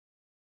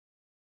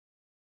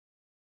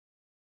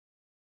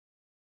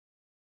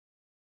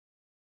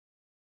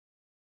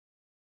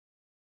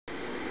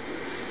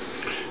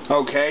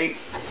Okay.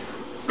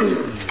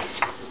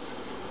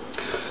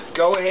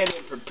 Go ahead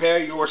and prepare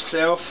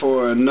yourself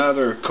for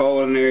another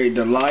culinary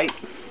delight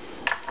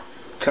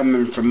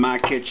coming from my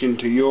kitchen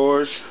to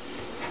yours.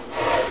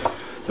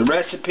 The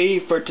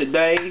recipe for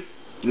today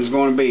is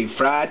going to be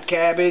fried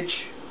cabbage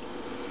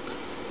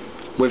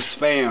with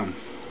Spam.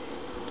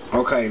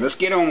 Okay, let's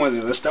get on with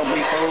it. Let's don't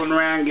be fooling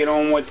around, get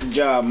on with the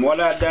job. And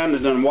what I've done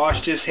is done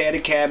wash this head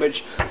of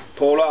cabbage,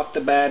 pull off the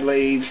bad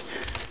leaves.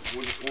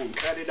 We're just going to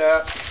cut it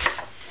up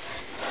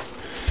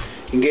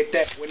and get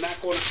that. We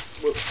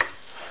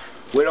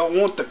don't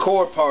want the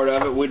core part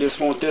of it. We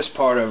just want this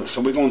part of it.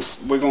 So we're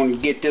going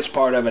to get this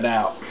part of it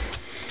out.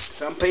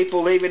 Some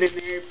people leave it in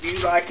there. If you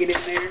like it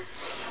in there,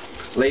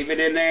 leave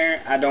it in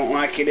there. I don't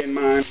like it in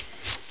mine.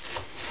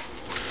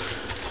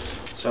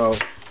 So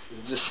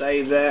just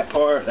save that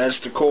part. That's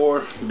the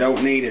core.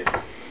 Don't need it.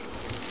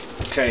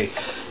 Okay.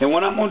 And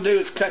what I'm going to do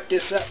is cut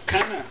this up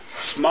kind of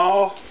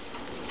small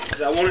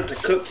because I want it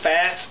to cook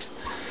fast.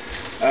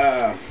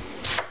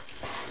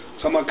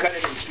 So I'm going to cut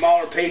it in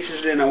smaller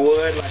pieces than I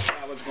would like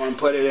I was going to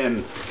put it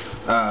in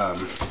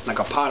like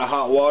a pot of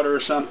hot water or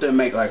something,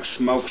 make like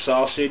smoked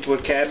sausage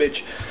with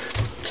cabbage.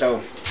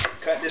 So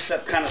cut this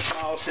up kind of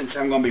small since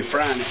I'm going to be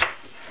frying it.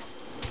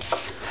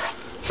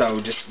 So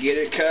just get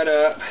it cut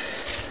up.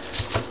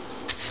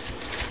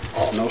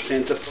 No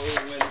sense of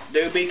fooling with it.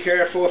 Do be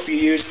careful if you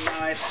use a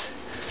knife.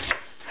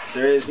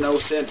 There is no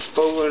sense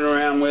fooling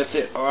around with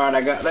it. Alright,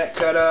 I got that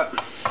cut up.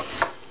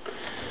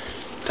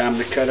 Time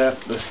to cut up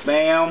the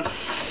Spam.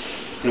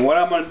 And what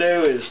I'm going to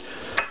do is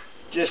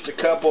just a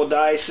couple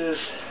dices,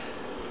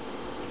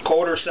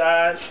 quarter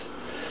size,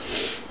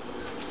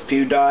 a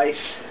few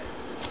dice.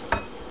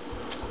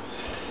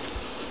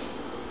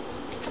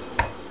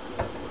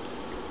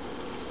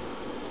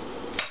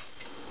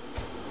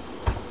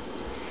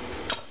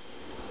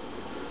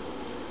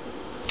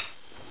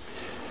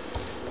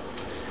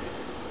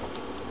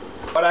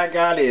 What I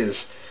got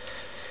is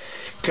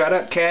cut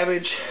up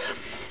cabbage,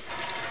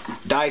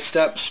 diced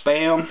up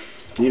Spam,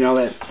 you know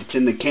that it's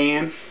in the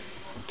can,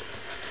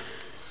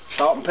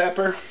 salt and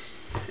pepper,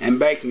 and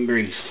bacon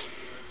grease.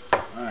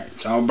 Alright,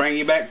 so I'll bring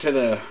you back to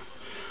the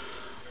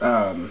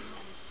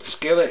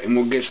skillet and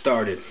we'll get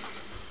started.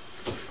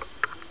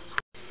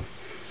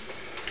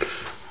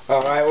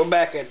 Alright, we're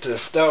back at the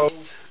stove,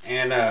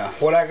 and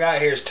what I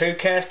got here is 2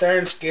 cast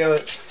iron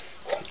skillets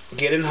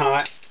getting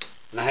hot,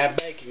 and I have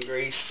bacon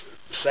grease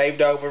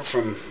saved over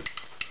from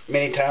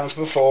many times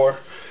before.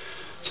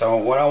 So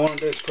what I want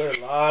to do is put a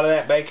lot of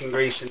that bacon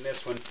grease in this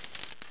one.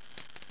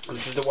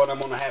 This is the one I'm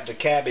going to have the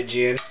cabbage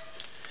in,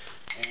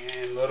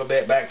 and a little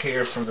bit back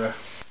here for the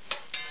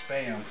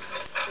Spam.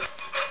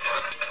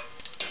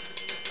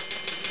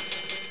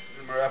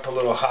 And we're up a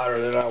little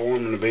hotter than I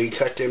want them to be.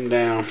 Cut them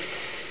down.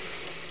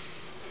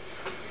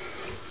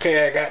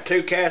 Okay, I got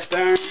 2 cast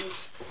irons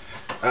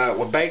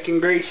with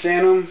bacon grease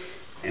in them.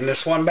 And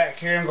this one back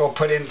here I'm going to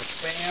put in the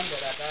Spam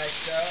that I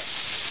diced up.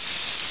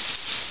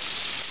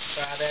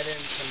 Fry that in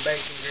some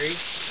bacon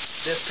grease.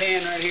 This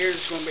pan right here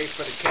is going to be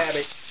for the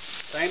cabbage.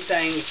 Same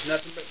thing, it's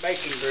nothing but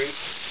bacon grease.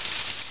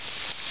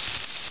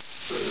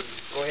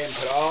 Go ahead and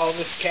put all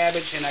this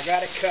cabbage in. I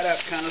got it cut up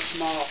kind of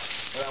small,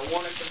 but I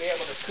want it to be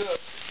able to cook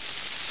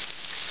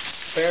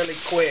fairly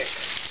quick.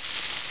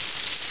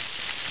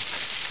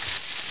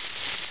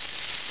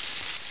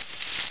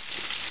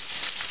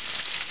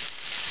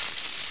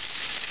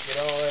 Get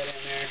all that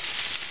in there.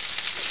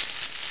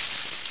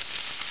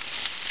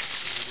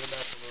 Get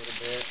up a little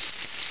bit.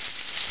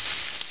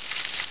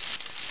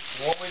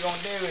 And what we're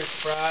going to do is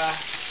fry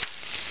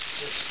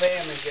this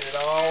Spam and get it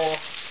all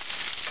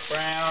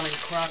brown and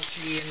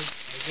crunchy and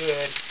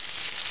good.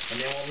 And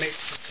then we'll mix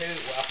the two.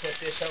 Well, I'll put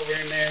this over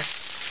in there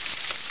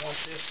once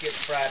this gets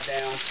fried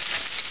down.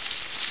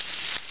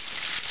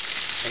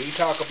 And you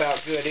talk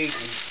about good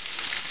eating.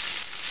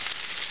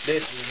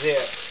 This is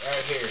it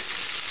right here.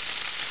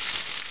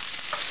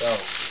 So,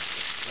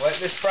 let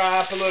this fry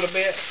up a little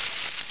bit.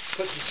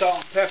 Put some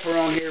salt and pepper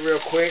on here real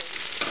quick.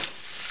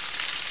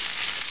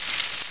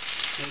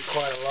 Need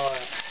quite a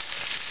lot.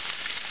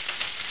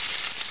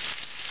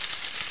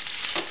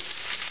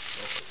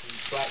 So put some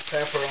black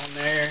pepper on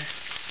there.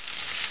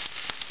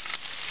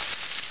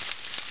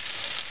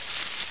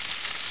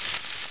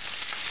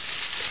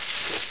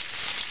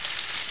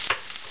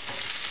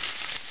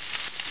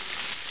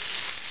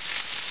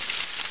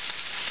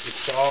 Some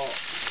salt.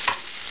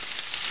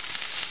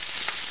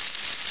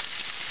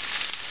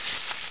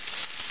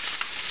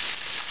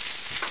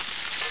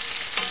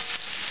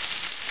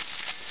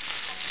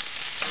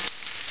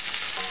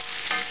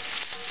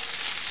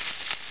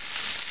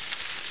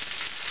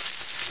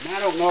 And I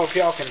don't know if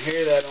y'all can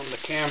hear that on the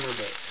camera,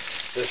 but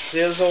the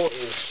sizzle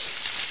it's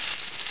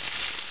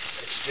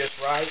just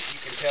right. You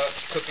can tell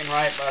it's cooking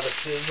right by the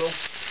sizzle.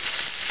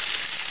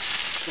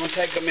 It's going to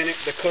take a minute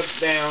to cook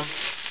down.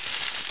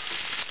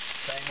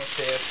 Same with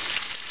this.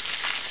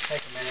 Take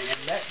a minute.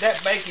 And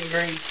that bacon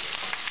grease,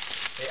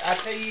 I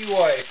tell you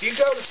what, if you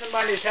go to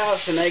somebody's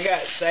house and they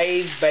got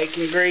saved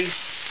bacon grease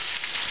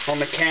on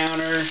the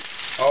counter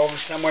over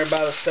somewhere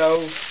by the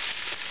stove,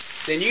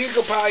 then you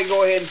could probably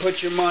go ahead and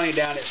put your money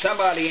down that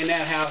somebody in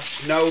that house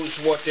knows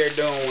what they're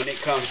doing when it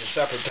comes to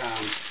supper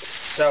time.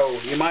 So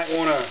you might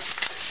want to,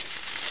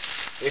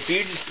 if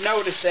you just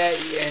notice that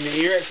and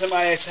you're at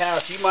somebody's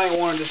house, you might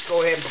want to just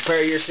go ahead and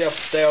prepare yourself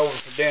to stay over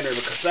for dinner,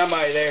 because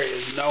somebody there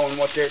is knowing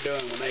what they're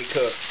doing when they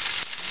cook.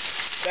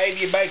 Save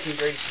your bacon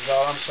grease is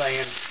all I'm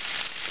saying.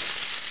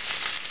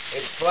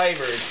 It's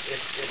flavor.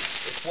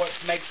 It's what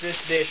makes this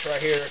dish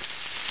right here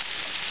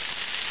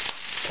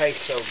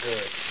taste so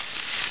good.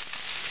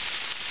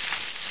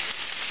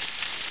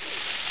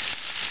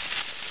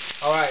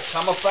 Alright, so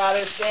I'm going to fry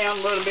this down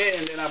a little bit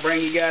and then I'll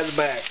bring you guys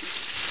back.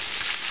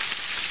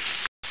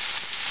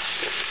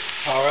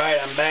 Alright,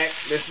 I'm back.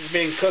 This has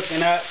been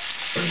cooking up.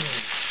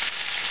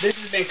 This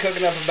has been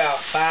cooking up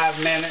about 5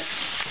 minutes,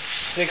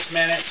 6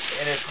 minutes,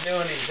 and it's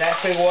doing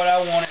exactly what I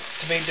want it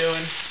to be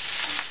doing.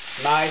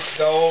 Nice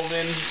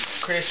golden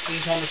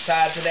crispies on the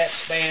sides of that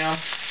Spam.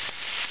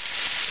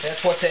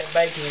 That's what that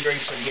bacon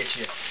grease will get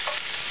you.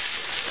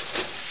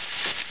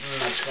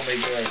 That's going to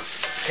be good.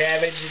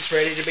 Cabbage is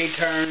ready to be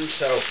turned,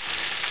 so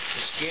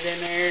just get in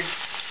there.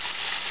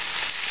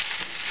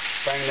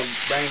 Bring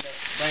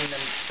the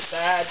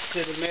sides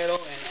to the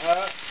middle and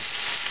up.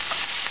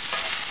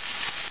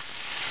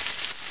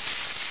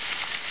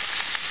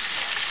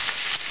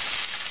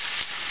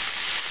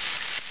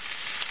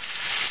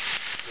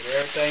 Get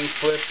everything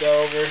flipped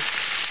over.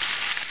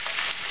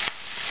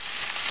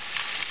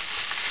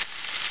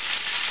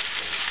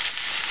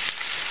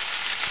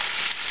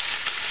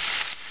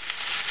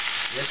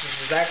 This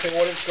is exactly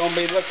what it's going to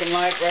be looking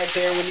like right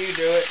there when you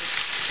do it.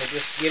 So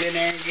just get in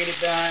there and get it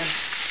done.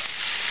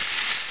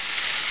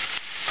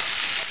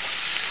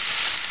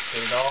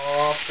 Get it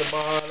all off the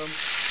bottom.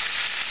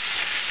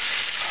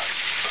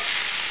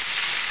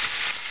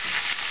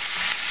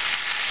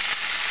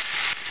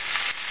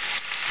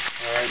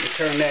 Alright, let me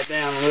turn that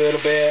down a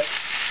little bit.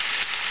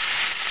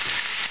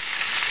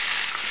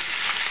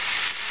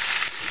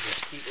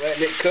 Just keep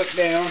letting it cook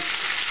down.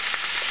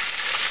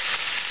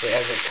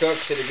 As it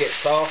cooks, it'll get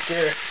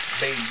softer,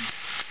 be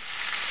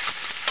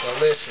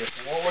delicious.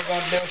 And what we're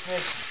going to do with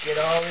this is get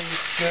all these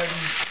good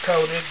and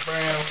coated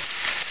brown.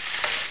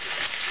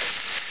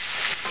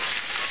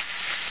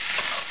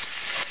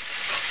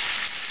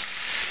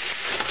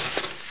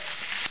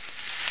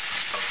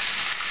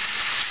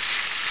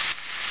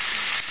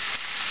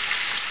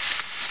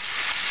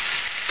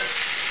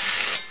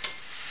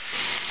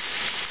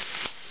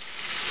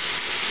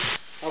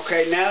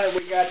 Okay, now that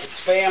we got the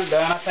Spam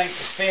done, I think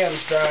the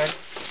Spam's done.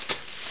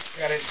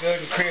 Got it good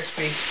and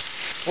crispy.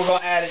 We're going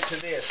to add it to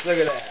this. Look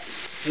at that.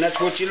 And that's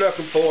what you're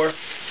looking for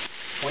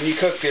when you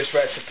cook this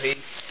recipe.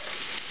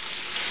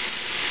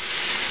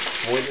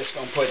 We're just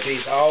going to put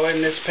these all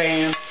in this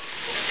pan.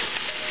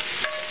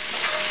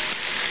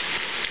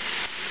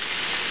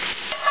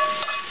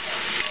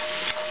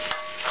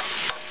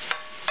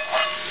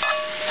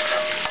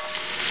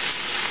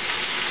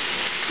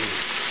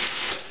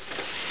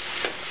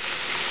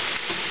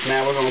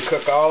 Now we're going to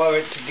cook all of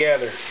it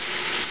together.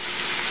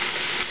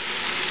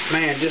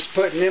 Man, just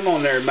putting them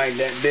on there made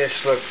that dish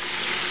look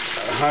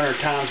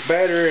 100 times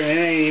better, and it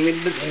ain't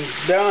even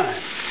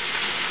done.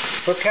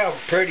 Look how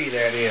pretty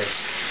that is.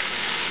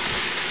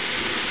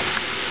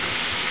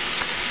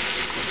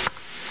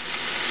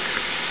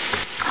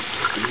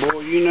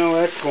 Boy, you know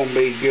that's going to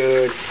be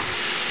good.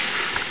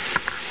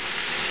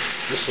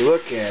 Just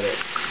look at it.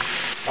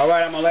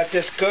 Alright, I'm going to let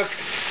this cook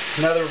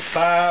another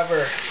 5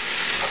 or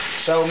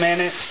so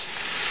minutes.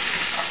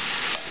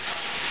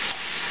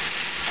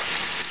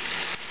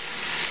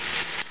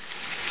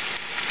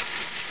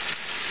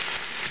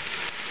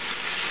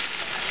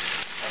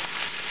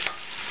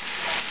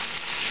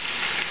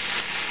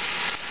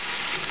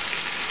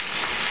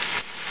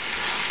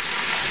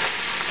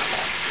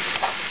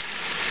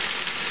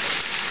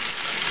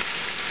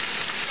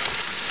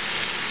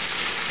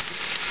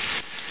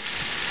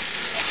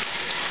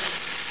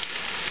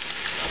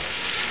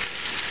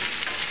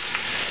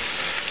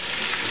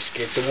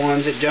 Get the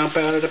ones that jump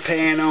out of the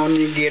pan on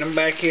you, get them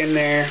back in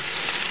there.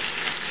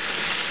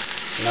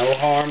 No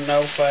harm,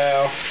 no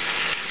foul.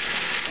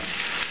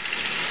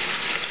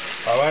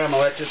 Alright, I'm going to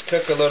let this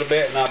cook a little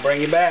bit and I'll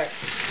bring you back.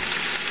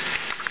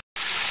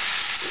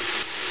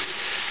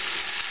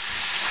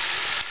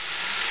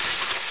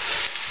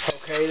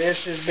 Okay,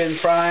 this has been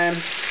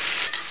frying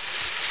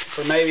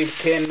for maybe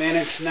 10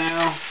 minutes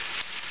now.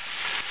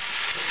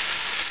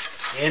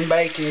 In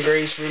bacon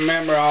grease.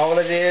 Remember, all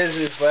it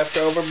is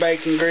leftover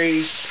bacon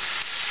grease,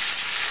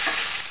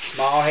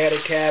 small head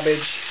of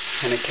cabbage,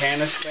 and a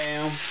can of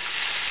Spam,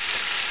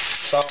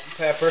 salt and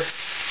pepper.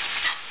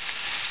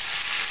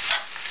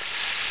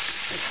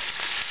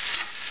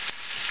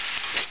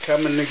 It's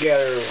coming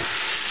together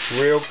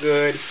real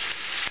good.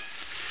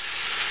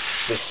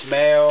 The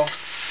smell,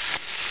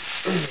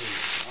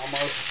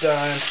 almost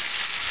done.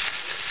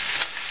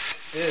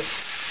 This.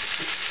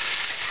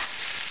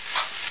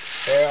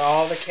 There,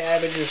 all the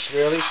cabbage is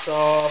really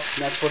soft,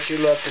 and that's what you're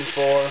looking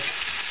for.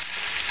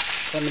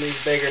 Some of these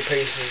bigger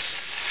pieces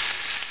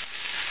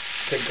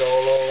could go a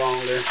little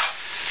longer.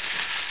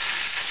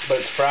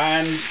 But it's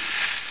frying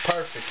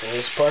perfectly.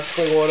 It's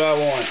perfectly what I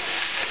want.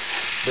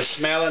 The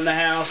smell in the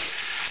house,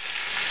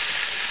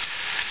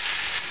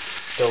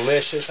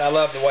 delicious. I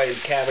love the way the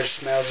cabbage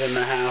smells in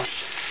the house.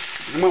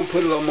 I'm gonna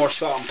put a little more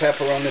salt and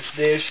pepper on this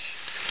dish.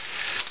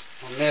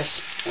 On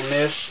this.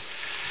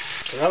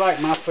 Cause I like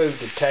my food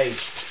to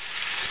taste.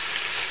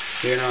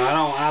 You know,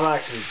 I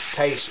like to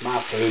taste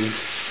my food.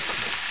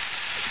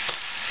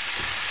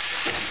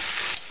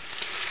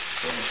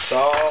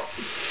 Salt,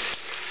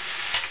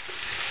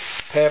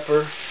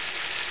 pepper,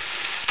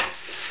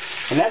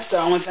 and that's the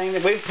only thing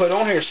that we put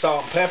on here,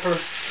 salt and pepper.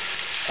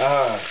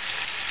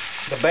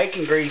 The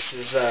bacon grease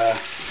is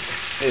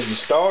the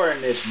star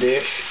in this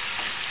dish.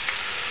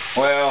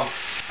 Well,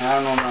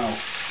 I don't know.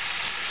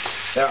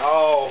 They're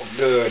all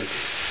good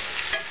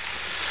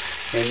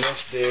in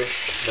this dish.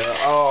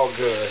 They're all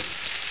good.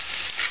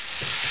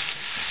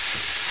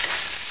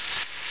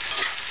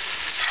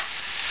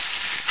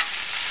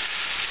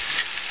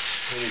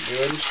 Get it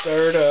good and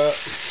stirred up.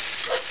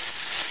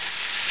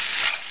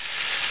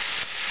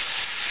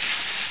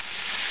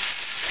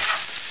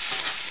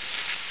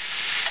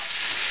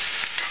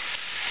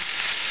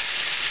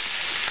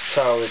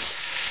 So it's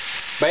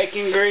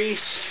bacon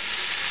grease,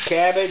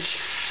 cabbage,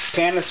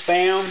 can of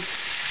Spam,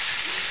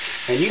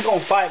 and you're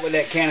gonna fight with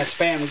that can of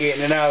Spam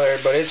getting it out of there,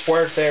 but it's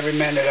worth every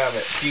minute of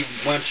it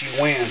once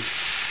you win.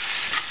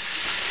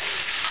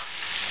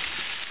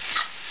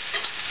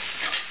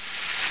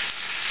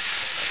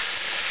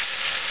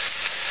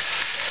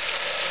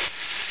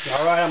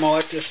 Alright, I'm going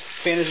to let this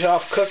finish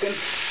off cooking.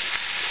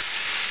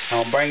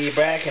 I'll bring you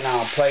back and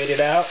I'll plate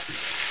it out.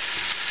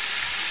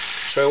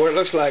 Show you what it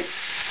looks like.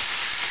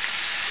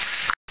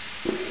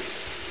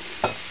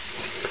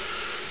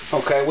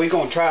 Okay, we're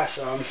going to try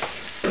some.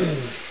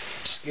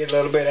 Just get a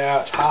little bit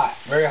out. It's hot,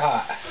 very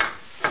hot.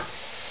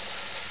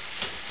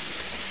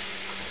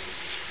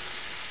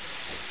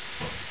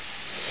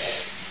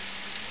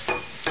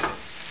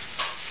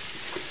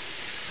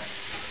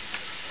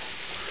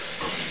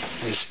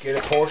 Just get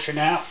a portion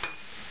out.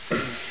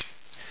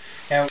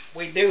 And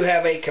we do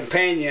have a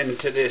companion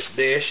to this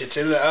dish. It's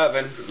in the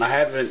oven. I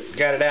haven't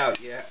got it out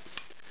yet.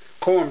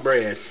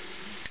 Cornbread.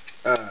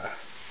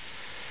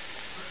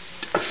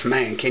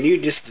 Man, can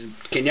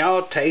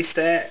y'all taste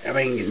that? I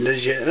mean,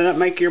 does that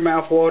make your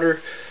mouth water?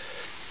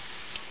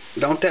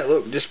 Don't that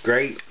look just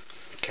great?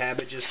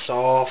 Cabbage is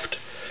soft.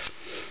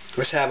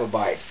 Let's have a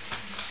bite.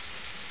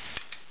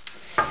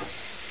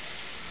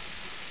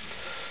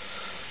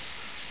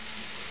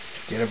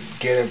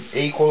 Get an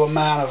equal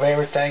amount of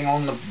everything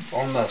on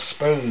the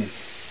spoon.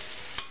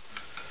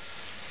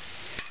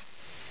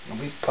 I'll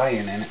be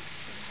playing in it.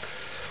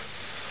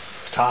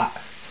 It's hot.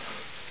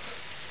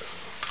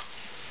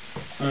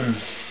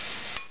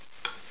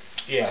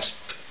 Yes.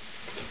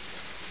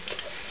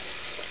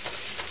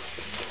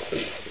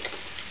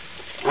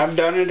 I've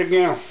done it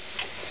again.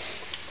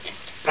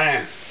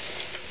 Man.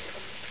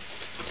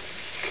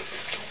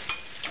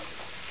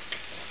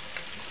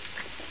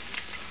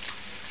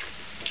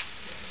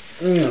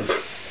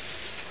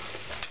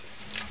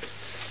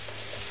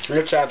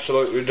 It's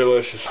absolutely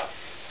delicious.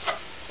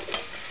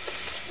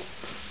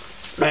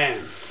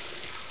 Man.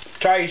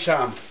 Try you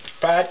some.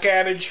 Fried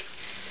cabbage,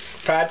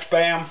 fried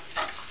Spam.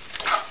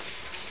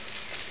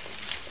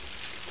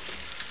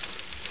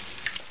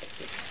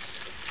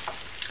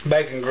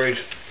 Bacon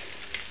grease.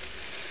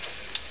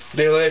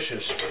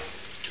 Delicious.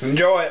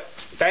 Enjoy it.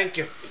 Thank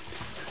you.